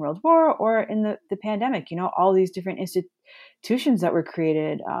Second World War, or in the pandemic. All these different institutions that were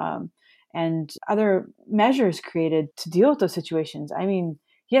created, and other measures created to deal with those situations. I mean,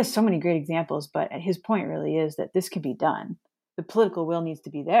 he has so many great examples, but his point really is that this can be done. The political will needs to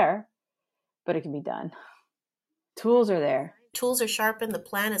be there, but it can be done. Tools are there. Tools are sharpened. The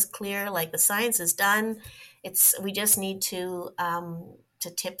plan is clear. Like the science is done. We just need to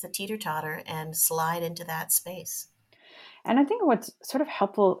tip the teeter totter and slide into that space. And I think what's sort of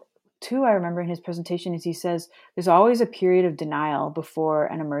helpful too, I remember in his presentation, is he says there's always a period of denial before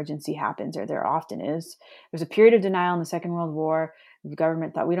an emergency happens, or there often is. There's a period of denial in the Second World War. The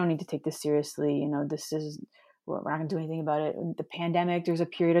government thought, we don't need to take this seriously. We're not going to do anything about it. The pandemic, there's a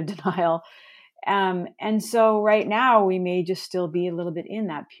period of denial. And so right now we may just still be a little bit in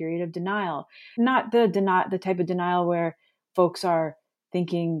that period of denial, not the type of denial where folks are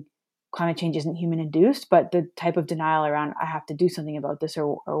thinking climate change isn't human induced, but the type of denial around, I have to do something about this,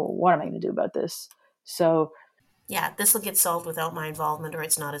 or what am I going to do about this? So yeah, this will get solved without my involvement, or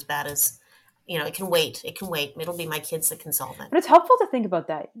it's not as bad as, it can wait. It can wait. It'll be my kids that can solve it. But it's helpful to think about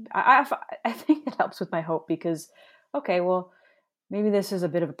that. I think it helps with my hope because, okay, well, maybe this is a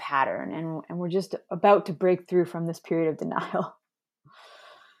bit of a pattern, and we're just about to break through from this period of denial.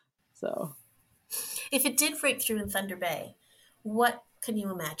 So if it did break through in Thunder Bay, what can you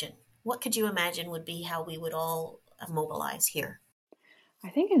imagine? What could you imagine would be how we would all mobilize here? I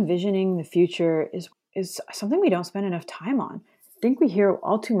think envisioning the future is something we don't spend enough time on. I think we hear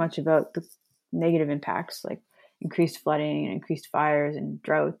all too much about the negative impacts, like increased flooding and increased fires and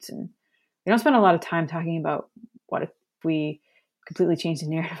droughts, and we don't spend a lot of time talking about what if we completely change the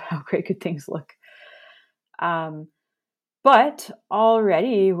narrative, how great could things look. But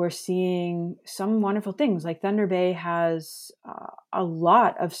already we're seeing some wonderful things. Like Thunder Bay has a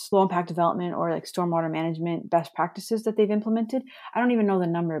lot of low impact development, or like stormwater management best practices that they've implemented. I don't even know the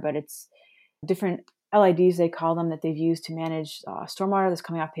number, but it's different LIDs, they call them, that they've used to manage stormwater that's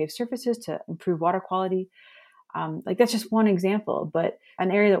coming off paved surfaces to improve water quality. Like that's just one example, but an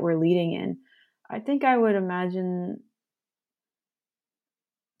area that we're leading in. I think I would imagine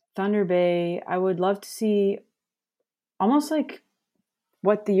Thunder Bay, I would love to see almost like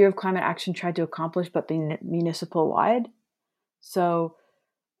what the Year of Climate Action tried to accomplish, but being municipal wide. So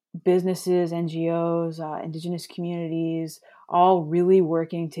businesses, NGOs, Indigenous communities, all really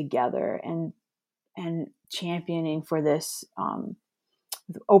working together and championing for this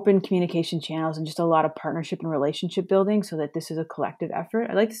open communication channels, and just a lot of partnership and relationship building, so that this is a collective effort.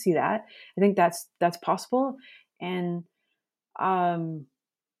 I'd like to see that. I think that's possible. And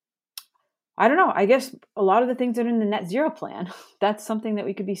I don't know. I guess a lot of the things that are in the net zero plan, that's something that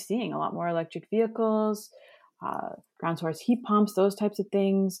we could be seeing. A lot more electric vehicles, ground source heat pumps, those types of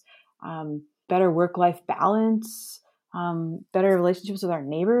things, better work-life balance, better relationships with our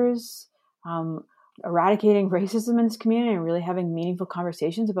neighbors, eradicating racism in this community, and really having meaningful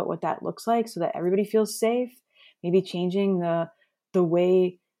conversations about what that looks like so that everybody feels safe. Maybe changing the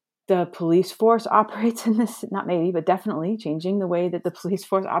way the police force operates in this, not maybe, but definitely changing the way that the police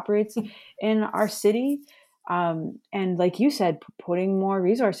force operates in our city. And like you said, putting more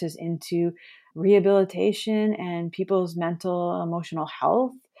resources into rehabilitation and people's mental, emotional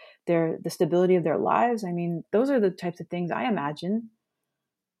health, the stability of their lives. I mean, those are the types of things I imagine.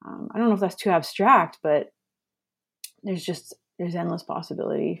 I don't know if that's too abstract, but there's endless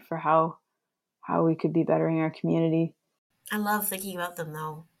possibility for how we could be bettering our community. I love thinking about them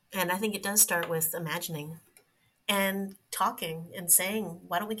though. And I think it does start with imagining and talking and saying,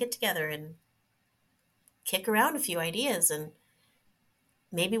 why don't we get together and kick around a few ideas, and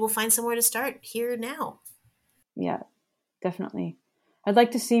maybe we'll find somewhere to start here now. Yeah, definitely. I'd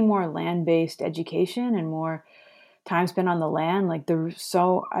like to see more land-based education and more time spent on the land.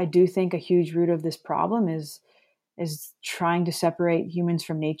 So I do think a huge root of this problem is trying to separate humans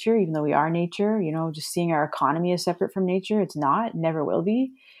from nature, even though we are nature. Just seeing our economy as separate from nature. It's not, it never will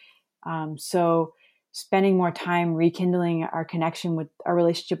be. So spending more time rekindling our connection with our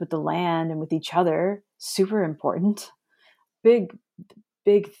relationship with the land and with each other, super important. Big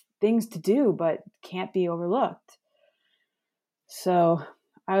things to do, but can't be overlooked. So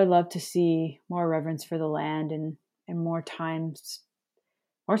I would love to see more reverence for the land and more time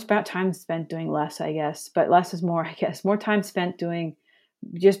spent doing less, I guess. But less is more, I guess. More time spent doing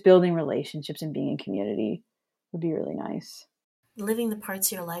just building relationships and being in community would be really nice. Living the parts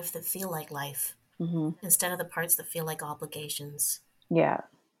of your life that feel like life, instead of the parts that feel like obligations. Yeah.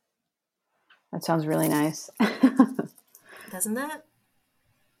 That sounds really nice. Doesn't that?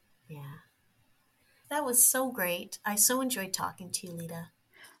 Yeah. That was so great. I so enjoyed talking to you, Ledah.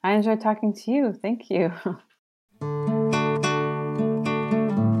 I enjoyed talking to you. Thank you.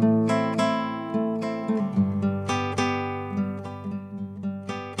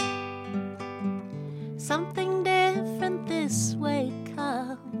 Something different this way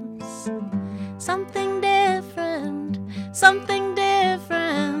comes. Something different. Something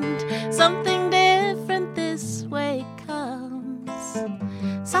different. Something different this way comes.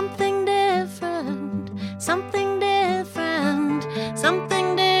 Something different. Something different.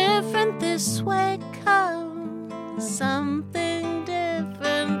 Something different this way comes. Something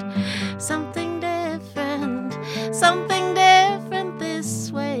different. Something different. Something different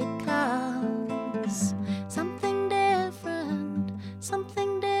this way comes. Something different.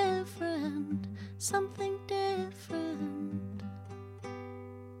 Something different. Something different.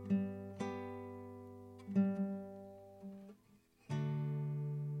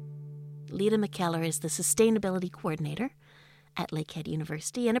 Ledah McKellar is the Sustainability Coordinator at Lakehead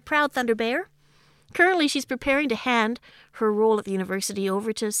University and a proud Thunder Bayer. Currently, she's preparing to hand her role at the university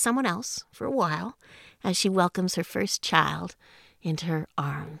over to someone else for a while as she welcomes her first child into her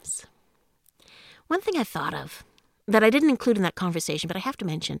arms. One thing I thought of that I didn't include in that conversation, but I have to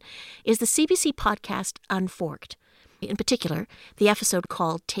mention, is the CBC podcast Unforked. In particular, the episode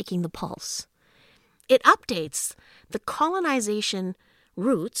called Taking the Pulse. It updates the colonization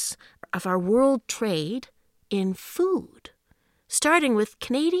roots of our world trade in food, starting with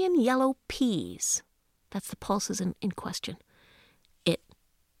Canadian yellow peas. That's the pulses in question. It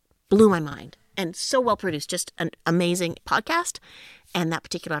blew my mind. And so well produced, just an amazing podcast. And that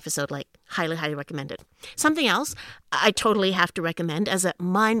particular episode, highly, highly recommended. Something else I totally have to recommend as a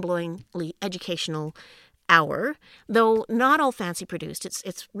mind-blowingly educational hour, though not all fancy produced.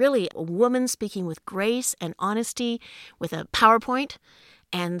 It's really a woman speaking with grace and honesty with a PowerPoint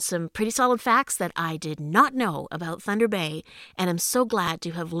and some pretty solid facts that I did not know about Thunder Bay and am so glad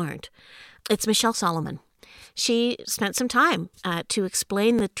to have learned. It's Michelle Solomon. She spent some time to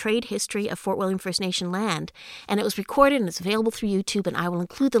explain the trade history of Fort William First Nation land, and it was recorded and it's available through YouTube, and I will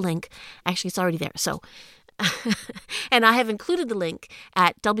include the link. Actually, it's already there. So, and I have included the link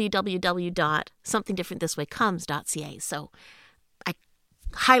at www.somethingdifferentthiswaycomes.ca. So I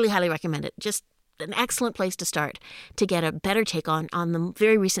highly, highly recommend it. Just an excellent place to start to get a better take on the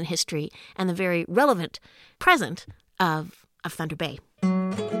very recent history and the very relevant present of Thunder Bay.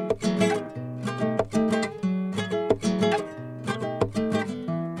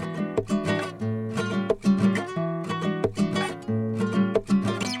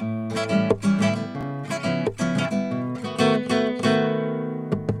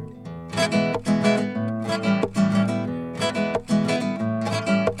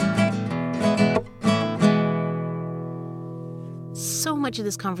 So much of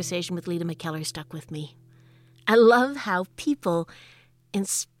this conversation with Ledah McKellar stuck with me. I love how people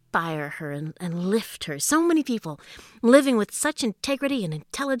inspire her and lift her. So many people living with such integrity and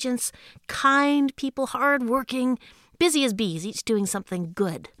intelligence, kind people, hardworking, busy as bees, each doing something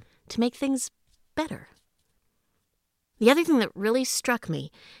good to make things better. The other thing that really struck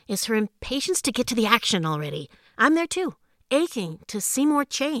me is her impatience to get to the action already. I'm there too, aching to see more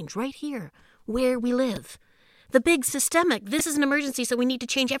change right here, where we live. The big systemic, this is an emergency, so we need to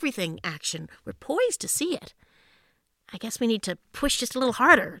change everything action. We're poised to see it. I guess we need to push just a little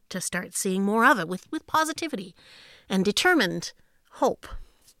harder to start seeing more of it with positivity and determined hope.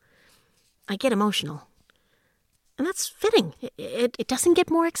 I get emotional. And that's fitting. It doesn't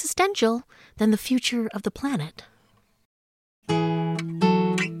get more existential than the future of the planet.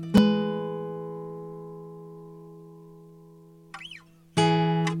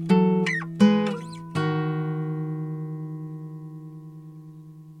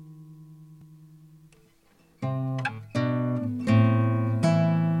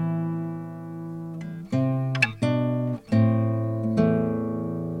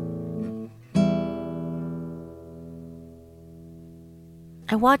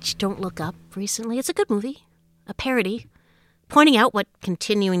 I watched Don't Look Up recently. It's a good movie, a parody, pointing out what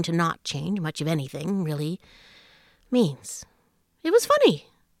continuing to not change much of anything really means. It was funny,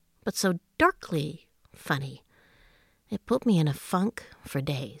 but so darkly funny. It put me in a funk for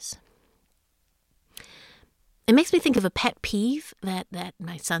days. It makes me think of a pet peeve that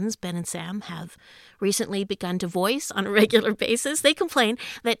my sons, Ben and Sam, have recently begun to voice on a regular basis. They complain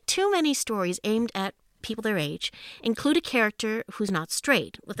that too many stories aimed at people their age include a character who's not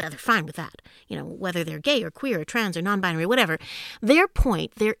straight. Well, they're fine with that. You know, whether they're gay or queer or trans or non-binary, whatever. Their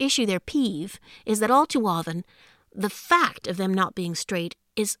point, their issue, their peeve is that all too often, the fact of them not being straight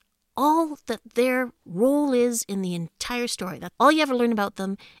is all that their role is in the entire story. That all you ever learn about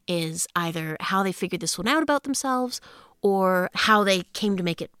them is either how they figured this one out about themselves or how they came to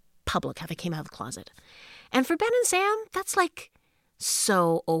make it public, how they came out of the closet. And for Ben and Sam, that's like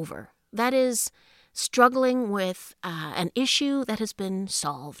so over. That is struggling with an issue that has been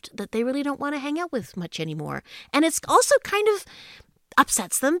solved, that they really don't want to hang out with much anymore. And it's also kind of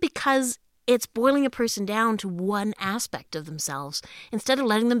upsets them because it's boiling a person down to one aspect of themselves instead of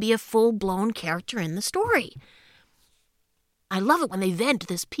letting them be a full-blown character in the story. I love it when they vent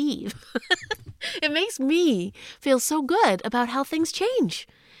this peeve. It makes me feel so good about how things change.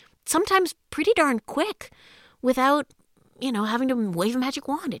 Sometimes pretty darn quick without, having to wave a magic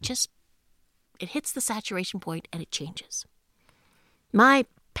wand. It hits the saturation point and it changes. My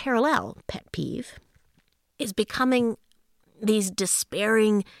parallel pet peeve is becoming these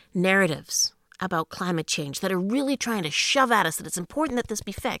despairing narratives about climate change that are really trying to shove at us that it's important that this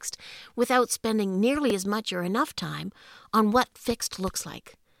be fixed without spending nearly as much or enough time on what fixed looks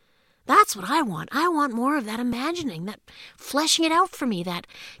like. That's what I want. I want more of that imagining, that fleshing it out for me, that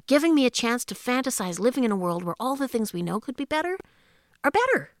giving me a chance to fantasize living in a world where all the things we know could be better are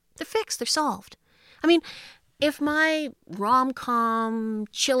better. They're fixed. They're solved. I mean, if my rom-com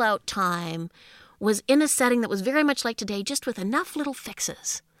chill-out time was in a setting that was very much like today, just with enough little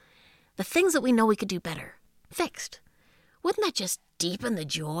fixes, the things that we know we could do better, fixed, wouldn't that just deepen the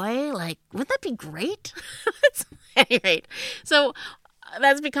joy? Wouldn't that be great? At any rate, so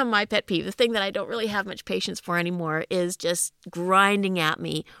that's become my pet peeve. The thing that I don't really have much patience for anymore is just grinding at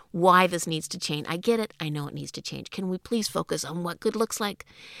me why this needs to change. I get it. I know it needs to change. Can we please focus on what good looks like?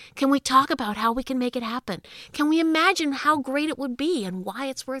 Can we talk about how we can make it happen? Can we imagine how great it would be and why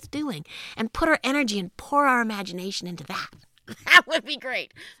it's worth doing? And put our energy and pour our imagination into that. That would be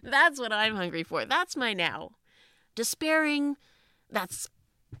great. That's what I'm hungry for. That's my now. Despairing, that's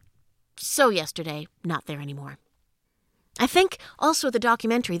so yesterday, not there anymore. I think also the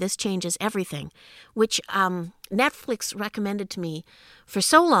documentary, This Changes Everything, which Netflix recommended to me for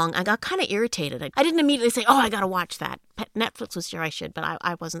so long, I got kind of irritated. I didn't immediately say, I got to watch that. Netflix was sure I should, but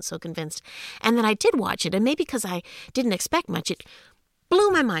I wasn't so convinced. And then I did watch it, and maybe because I didn't expect much, it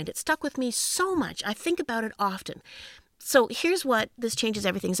blew my mind. It stuck with me so much. I think about it often. So here's what This Changes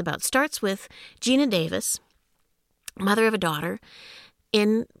Everything is about. It starts with Gina Davis, mother of a daughter,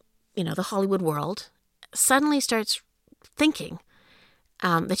 in, the Hollywood world, suddenly starts thinking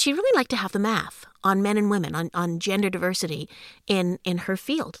that she'd really like to have the math on men and women, on gender diversity in her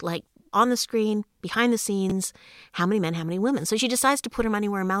field, like on the screen, behind the scenes, how many men, how many women. So she decides to put her money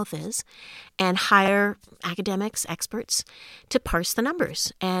where her mouth is and hire academics, experts, to parse the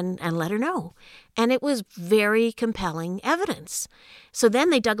numbers and let her know. And it was very compelling evidence. So then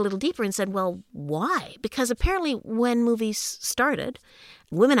they dug a little deeper and said, well, why? Because apparently when movies started,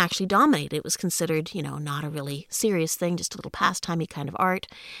 women actually dominated. It was considered, not a really serious thing, just a little pastimey kind of art,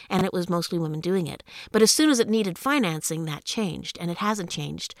 and it was mostly women doing it. But as soon as it needed financing, that changed, and it hasn't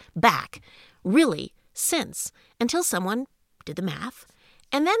changed back, really, since, until someone did the math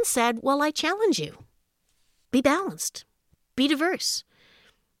and then said, well, I challenge you. Be balanced. Be diverse.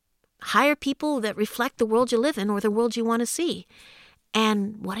 Hire people that reflect the world you live in or the world you want to see.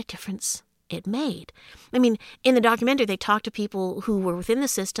 And what a difference it made. I mean, in the documentary, they talked to people who were within the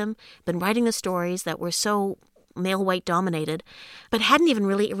system, been writing the stories that were so male white dominated, but hadn't even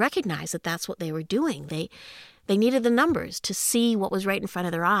really recognized that that's what they were doing. They needed the numbers to see what was right in front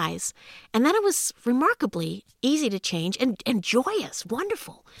of their eyes. And then it was remarkably easy to change and joyous,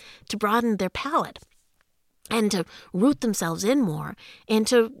 wonderful, to broaden their palette and to root themselves in more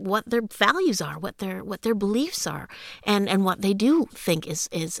into what their values are, what their beliefs are, and what they do think is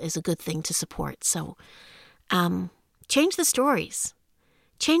a good thing to support. So change the stories.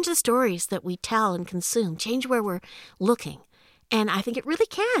 Change the stories that we tell and consume. Change where we're looking. And I think it really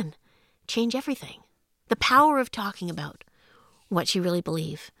can change everything. The power of talking about what you really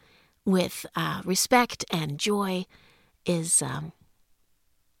believe with respect and joy is, I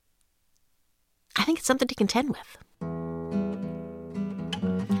think it's something to contend with.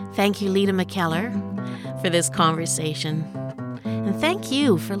 Thank you, Ledah McKellar, for this conversation. And thank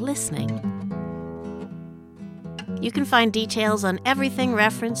you for listening. You can find details on everything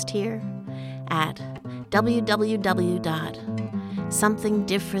referenced here at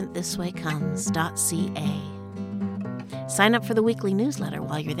www.somethingdifferentthiswaycomes.ca. Sign up for the weekly newsletter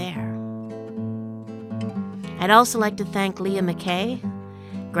while you're there. I'd also like to thank Leah McKay,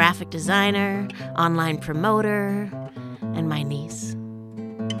 graphic designer, online promoter, and my niece.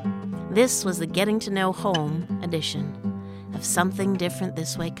 This was the Getting to Know Home edition of Something Different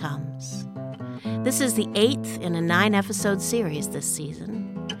This Way Comes. This is the 8th in a 9-episode series this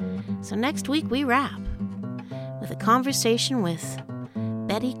season. So next week we wrap with a conversation with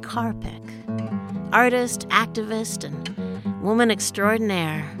Betty Karpik, artist, activist, and woman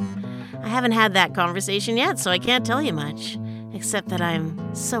extraordinaire. I haven't had that conversation yet, so I can't tell you much, except that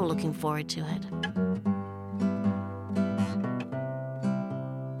I'm so looking forward to it.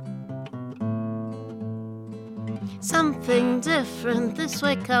 Something different, this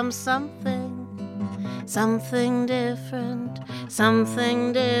way comes something. Something different,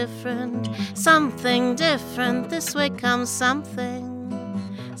 something different, something different, this way comes something.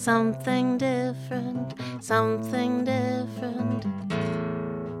 Something different, something different.